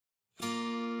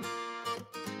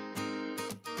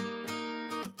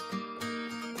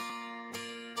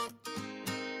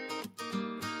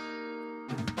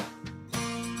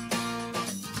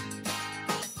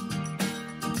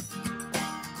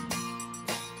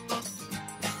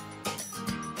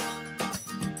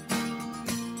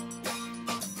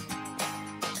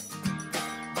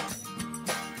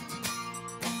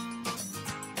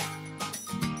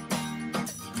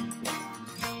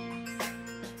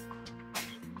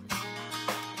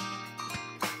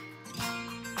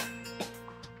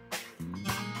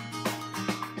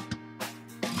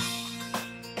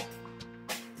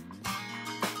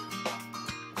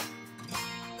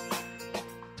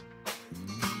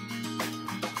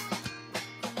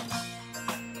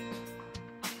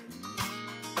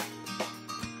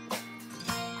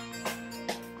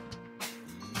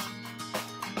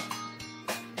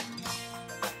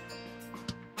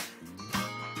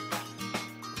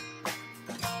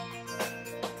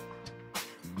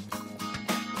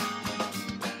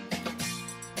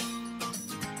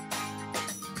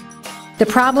The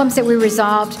problems that we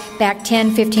resolved back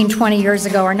 10, 15, 20 years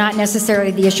ago are not necessarily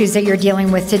the issues that you're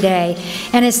dealing with today.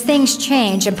 And as things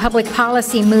change and public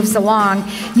policy moves along,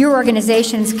 your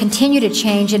organizations continue to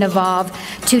change and evolve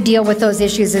to deal with those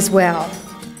issues as well.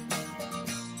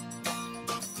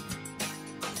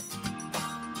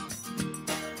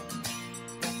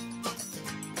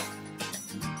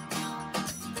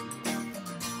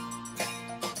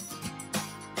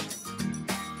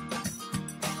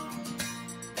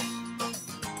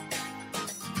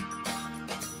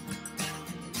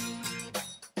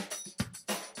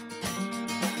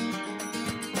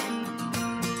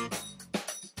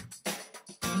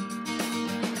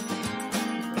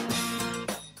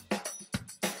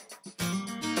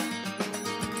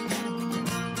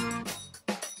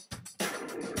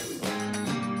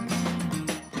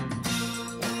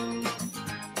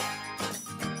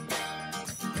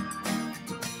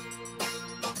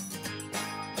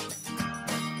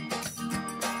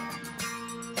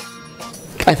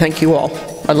 I thank you all.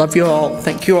 I love you all.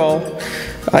 Thank you all.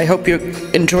 I hope you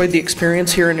enjoyed the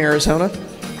experience here in Arizona.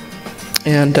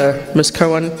 And Ms.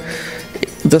 Cohen,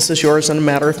 this is yours in a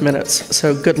matter of minutes.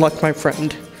 So good luck, my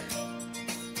friend.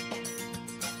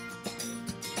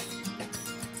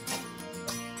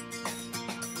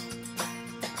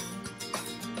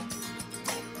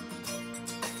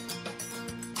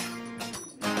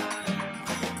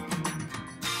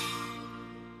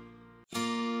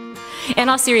 In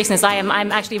all seriousness,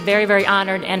 I'm actually very, very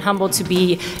honored and humbled to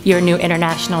be your new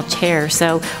international chair.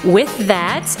 So with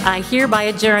that, I hereby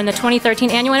adjourn the 2013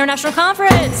 Annual International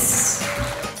Conference.